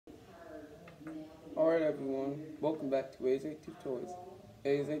Alright everyone, welcome back to A's 82 Toys.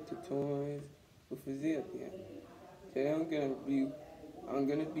 A's 82 Toys with a Z at the end. Today I'm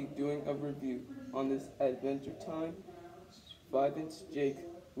gonna be doing a review on this Adventure Time 5-inch Jake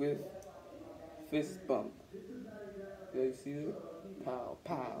with fist bump. Yeah, you see that? Pow,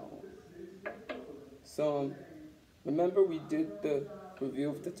 pow. So, remember we did the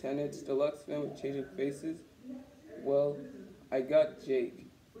review of the 10-inch deluxe fan with changing faces? Well, I got Jake.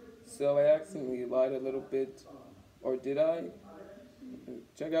 So I accidentally lied a little bit. Or did I?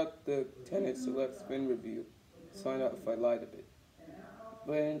 Check out the 10-inch select spin review. Find out if I lied a bit.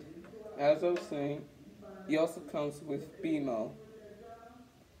 But as I was saying, he also comes with BMO.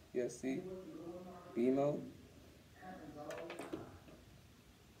 Yes, see? BMO.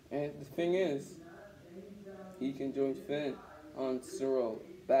 And the thing is, he can join Finn on Zero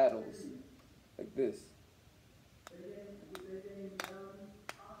battles. Like this.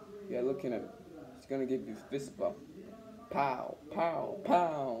 Yeah, looking at him. He's gonna give you fist bump. Pow, pow,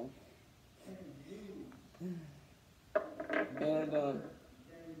 pow. And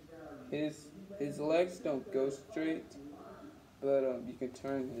his legs don't go straight, but you can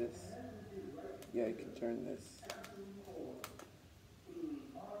turn this. Yeah, you can turn this.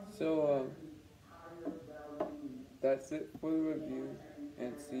 So that's it for the review,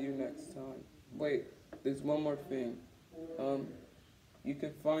 and see you next time. Wait, there's one more thing. You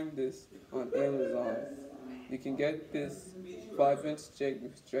can find this on Amazon. You can get this 5-inch Jake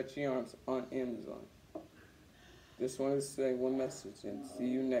with stretchy arms on Amazon. Just wanted to say one message and see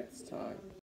you next time.